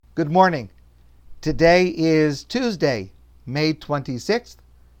Good morning. Today is Tuesday, May 26th,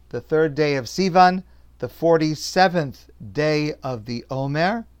 the third day of Sivan, the 47th day of the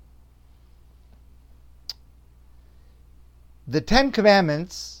Omer. The Ten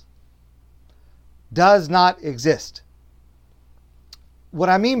Commandments does not exist. What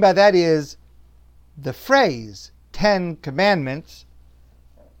I mean by that is the phrase Ten Commandments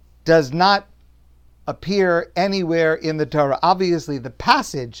does not appear anywhere in the Torah. Obviously, the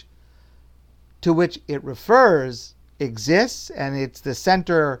passage to which it refers exists, and it's the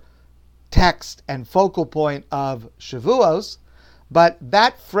center text and focal point of Shavuot, but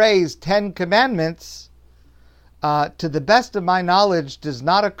that phrase, Ten Commandments, to the best of my knowledge, does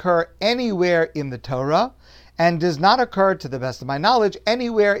not occur anywhere in the Torah, and does not occur, to the best of my knowledge,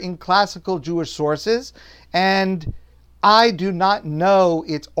 anywhere in classical Jewish sources, and I do not know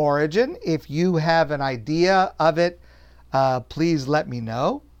its origin. If you have an idea of it, please let me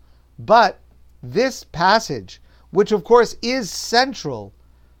know. But this passage, which of course is central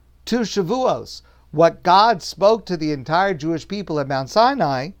to Shavuos, what God spoke to the entire Jewish people at Mount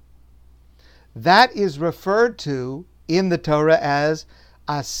Sinai, that is referred to in the Torah as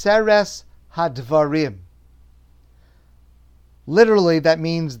Aseres Hadvarim. Literally, that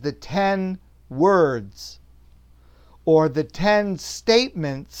means the 10 words, or the 10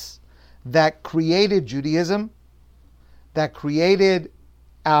 statements that created Judaism, that created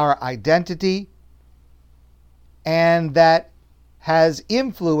our identity, and that has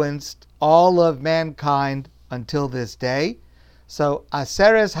influenced all of mankind until this day. So,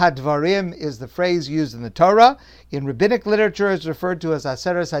 Aseres Hadvarim is the phrase used in the Torah. In rabbinic literature, it's referred to as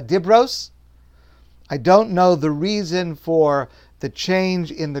Aseres Hadibros. I don't know the reason for the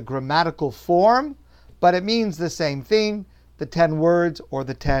change in the grammatical form, but it means the same thing, the 10 words or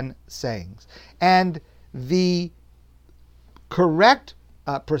the 10 sayings. And the correct,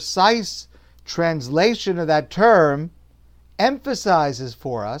 precise translation of that term emphasizes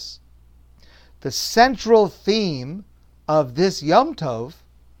for us the central theme of this Yom Tov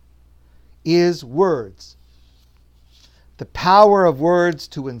is words. The power of words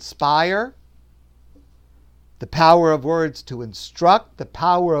to inspire, the power of words to instruct, the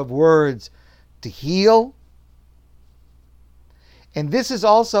power of words to heal. And this is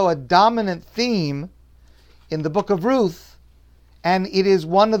also a dominant theme in the book of Ruth, and it is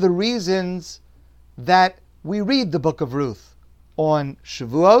one of the reasons that we read the book of Ruth on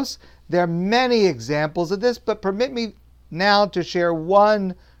Shavuos. There are many examples of this, but permit me now to share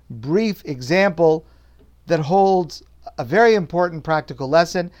one brief example that holds a very important practical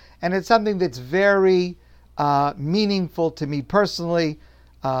lesson, and it's something that's very meaningful to me personally.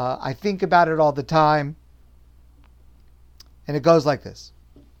 I think about it all the time, and it goes like this.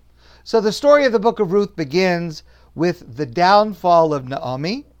 So the story of the book of Ruth begins with the downfall of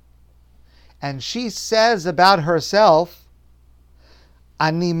Naomi, and she says about herself,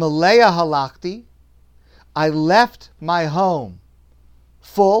 Ani Malaya halachti, I left my home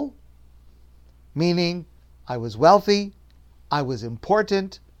full, meaning I was wealthy, I was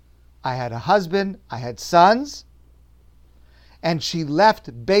important, I had a husband, I had sons, and she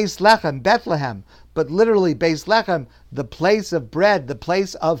left Beis Lechem, Bethlehem, but literally Beis Lechem, the place of bread, the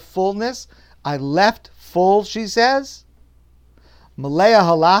place of fullness. I left full, she says. Malaya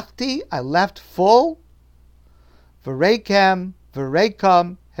halachti, I left full. V'reikem,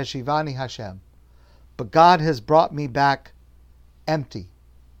 v'reikom, heshivani Hashem. But God has brought me back empty,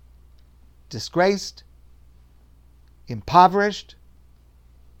 disgraced, impoverished.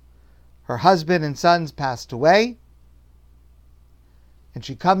 Her husband and sons passed away, and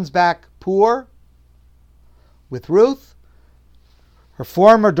she comes back poor with Ruth, her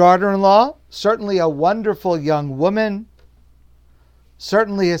former daughter-in-law, certainly a wonderful young woman,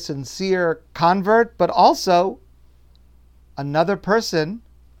 certainly a sincere convert, but also another person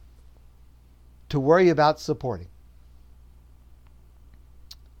to worry about supporting.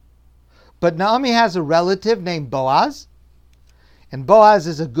 But Naomi has a relative named Boaz, and Boaz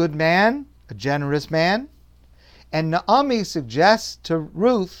is a good man, a generous man, and Naomi suggests to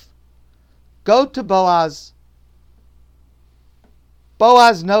Ruth, go to Boaz.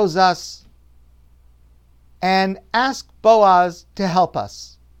 Boaz knows us, and ask Boaz to help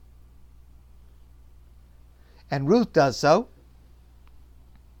us. And Ruth does so.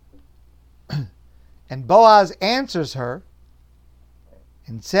 And Boaz answers her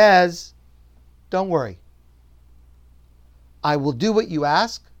and says, don't worry. I will do what you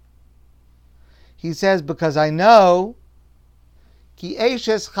ask. He says, because I know, ki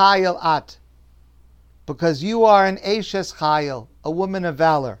eshes chayil at, because you are an eshes chayil, a woman of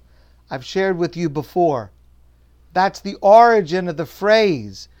valor. I've shared with you before. That's the origin of the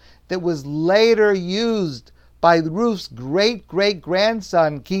phrase. that was later used by Ruth's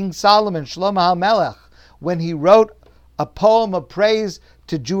great-great-grandson, King Solomon, Shlomo HaMelech, when he wrote a poem of praise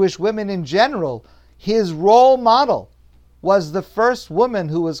to Jewish women in general. His role model was the first woman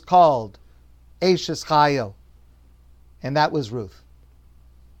who was called Eshes Chayil, and that was Ruth.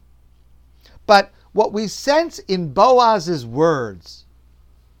 But what we sense in Boaz's words,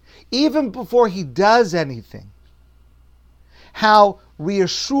 even before he does anything, how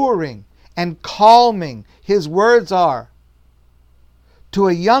reassuring and calming his words are to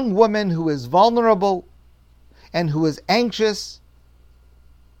a young woman who is vulnerable and who is anxious.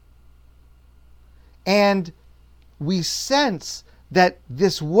 And we sense that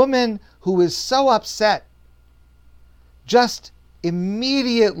this woman who is so upset just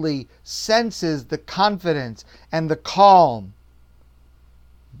immediately senses the confidence and the calm.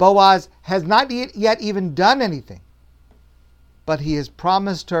 Boaz has not yet even done anything, but he has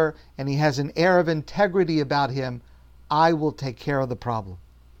promised her, and he has an air of integrity about him. I will take care of the problem.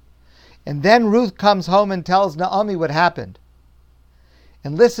 And then Ruth comes home and tells Naomi what happened.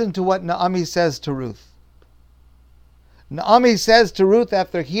 And listen to what Naomi says to Ruth. Naomi says to Ruth,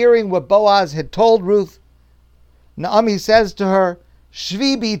 after hearing what Boaz had told Ruth, Naomi says to her,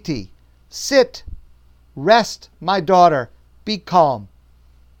 Shvi biti, sit, rest, my daughter, be calm.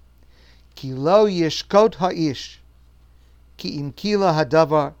 Ki lo yishkot ha'ish, ki im kila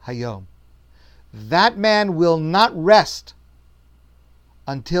hadavar hayom. That man will not rest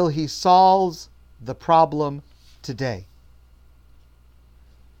until he solves the problem today.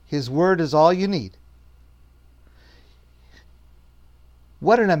 His word is all you need.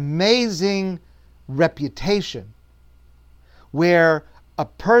 What an amazing reputation where a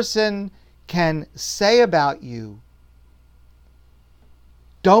person can say about you,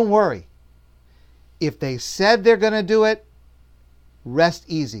 don't worry. If they said they're going to do it, rest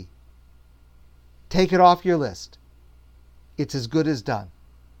easy. Take it off your list. It's as good as done.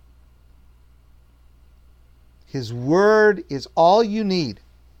 His word is all you need.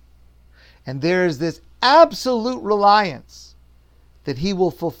 And there is this absolute reliance that he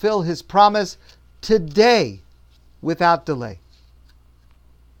will fulfill his promise today without delay.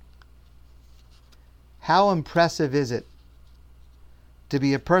 How impressive is it to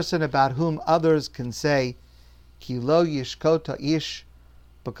be a person about whom others can say, Ki lo yishkot ha'ish,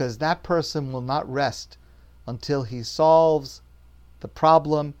 because that person will not rest until he solves the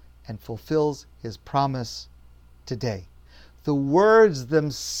problem and fulfills his promise today. The words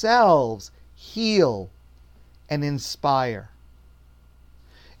themselves heal and inspire.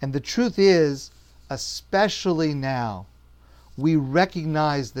 And the truth is, especially now, we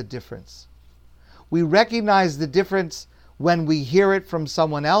recognize the difference. We recognize the difference when we hear it from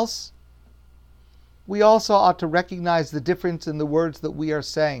someone else. We also ought to recognize the difference in the words that we are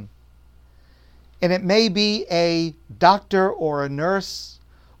saying. And it may be a doctor or a nurse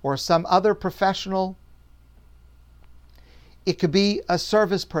or some other professional. It could be a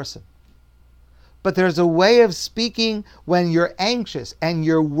service person. But there's a way of speaking when you're anxious and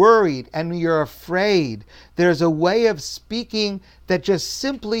you're worried and you're afraid. There's a way of speaking that just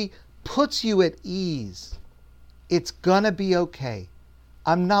simply puts you at ease. It's gonna be okay.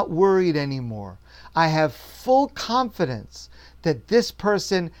 I'm not worried anymore. I have full confidence that this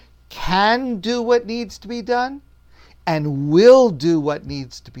person can do what needs to be done and will do what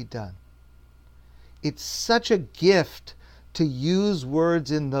needs to be done. It's such a gift to use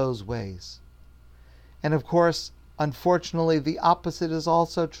words in those ways. And of course, unfortunately, the opposite is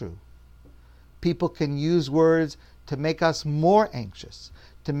also true. People can use words to make us more anxious,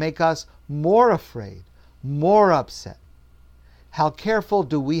 to make us more afraid, more upset. How careful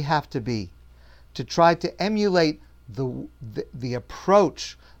do we have to be to try to emulate the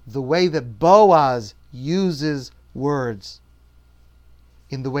approach, the way that Boaz uses words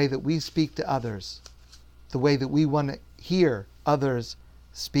in the way that we speak to others, the way that we want to hear others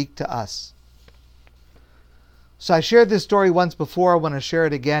speak to us. So I shared this story once before. I want to share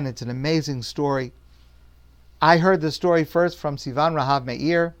it again. It's an amazing story. I heard the story first from Sivan Rahav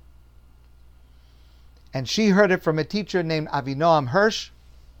Meir, and she heard it from a teacher named Avinoam Hirsch,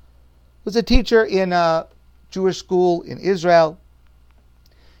 who was a teacher in a Jewish school in Israel.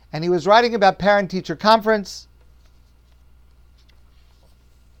 And he was writing about parent-teacher conference,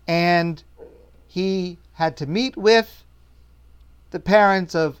 and he had to meet with the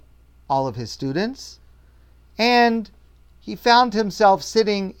parents of all of his students, and he found himself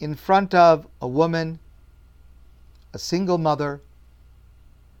sitting in front of a woman, a single mother.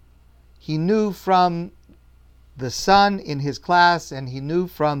 He knew from the son in his class, and he knew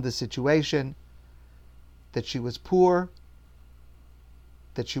from the situation, that she was poor,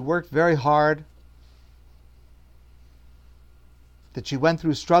 that she worked very hard, that she went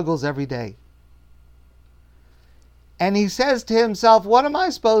through struggles every day. And he says to himself, what am I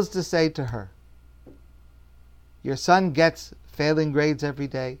supposed to say to her? Your son gets failing grades every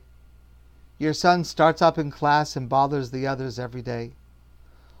day. Your son starts up in class and bothers the others every day.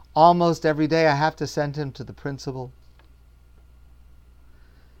 Almost every day I have to send him to the principal.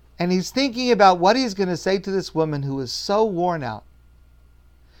 And he's thinking about what he's going to say to this woman who is so worn out.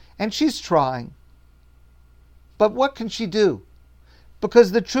 And she's trying. But what can she do?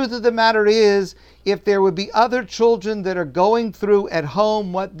 Because the truth of the matter is, if there would be other children that are going through at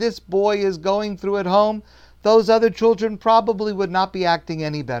home what this boy is going through at home, those other children probably would not be acting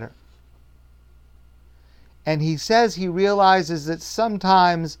any better. And he says he realizes that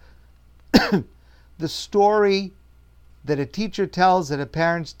sometimes the story that a teacher tells at a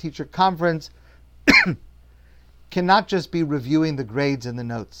parents-teacher conference cannot just be reviewing the grades and the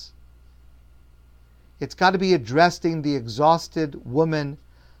notes. It's got to be addressing the exhausted woman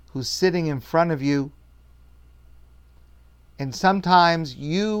who's sitting in front of you. And sometimes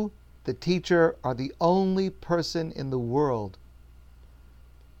you, the teacher, are the only person in the world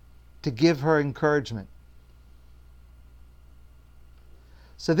to give her encouragement.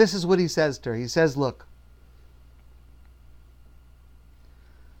 So this is what he says to her. He says, look,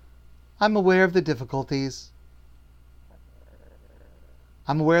 I'm aware of the difficulties.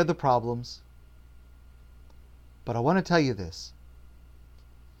 I'm aware of the problems. But I want to tell you this.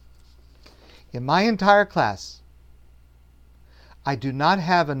 In my entire class, I do not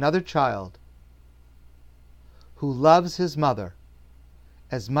have another child who loves his mother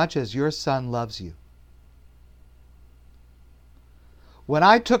as much as your son loves you. When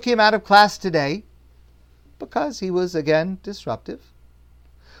I took him out of class today, because he was again disruptive,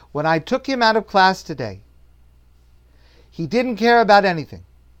 when I took him out of class today, he didn't care about anything.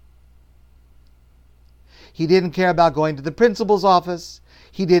 He didn't care about going to the principal's office.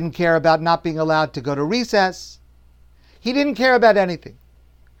 He didn't care about not being allowed to go to recess. He didn't care about anything.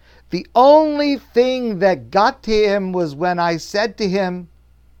 The only thing that got to him was when I said to him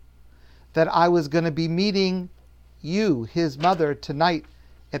that I was going to be meeting you, his mother, tonight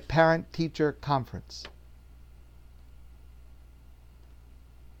at parent-teacher conference.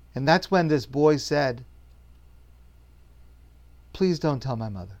 And that's when this boy said, please don't tell my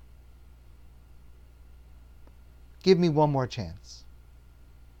mother. Give me one more chance.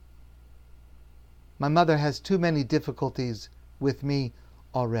 My mother has too many difficulties with me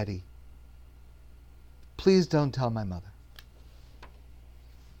already. Please don't tell my mother.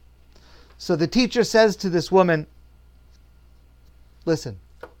 So the teacher says to this woman, listen,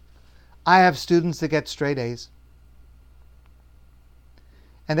 I have students that get straight A's.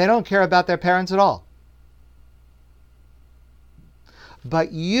 And they don't care about their parents at all.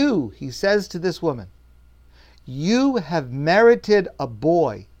 But you, he says to this woman, you have merited a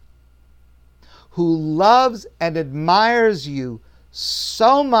boy who loves and admires you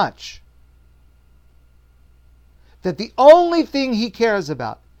so much that the only thing he cares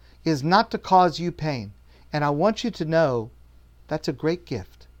about is not to cause you pain. And I want you to know that's a great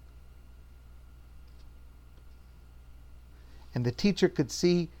gift. And the teacher could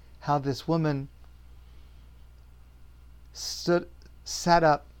see how this woman sat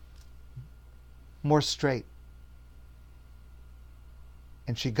up more straight.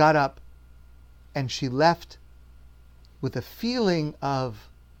 And she got up and she left with a feeling of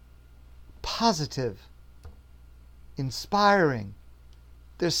positive, inspiring.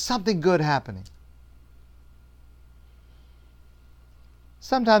 There's something good happening.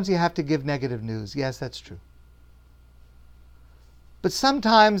 Sometimes you have to give negative news. Yes, that's true. But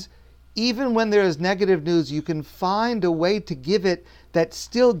sometimes, even when there is negative news, you can find a way to give it that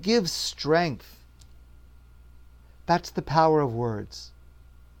still gives strength. That's the power of words.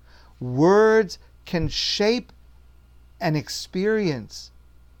 Words can shape an experience,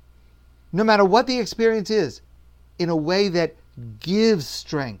 no matter what the experience is, in a way that gives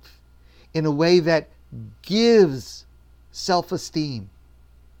strength, in a way that gives self-esteem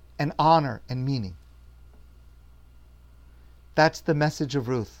and honor and meaning. That's the message of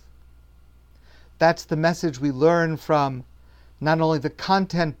Ruth. That's the message we learn from not only the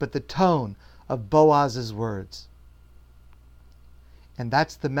content but the tone of Boaz's words. And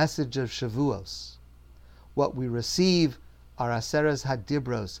that's the message of Shavuos. What we receive are Aseres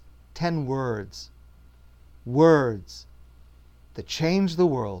Hadibros, 10 words. Words that change the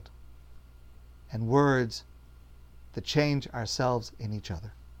world, and words that change ourselves in each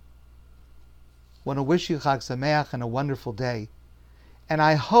other. I want to wish you Chag Sameach and a wonderful day. And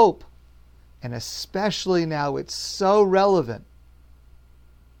I hope, and especially now it's so relevant,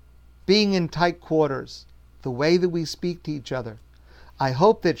 being in tight quarters, the way that we speak to each other. I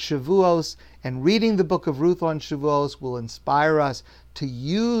hope that Shavuos and reading the book of Ruth on Shavuos will inspire us to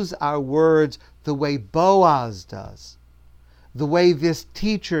use our words the way Boaz does, the way this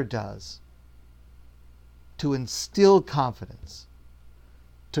teacher does, to instill confidence,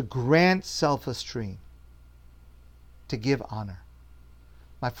 to grant self-esteem, to give honor.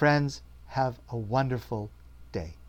 My friends, have a wonderful day.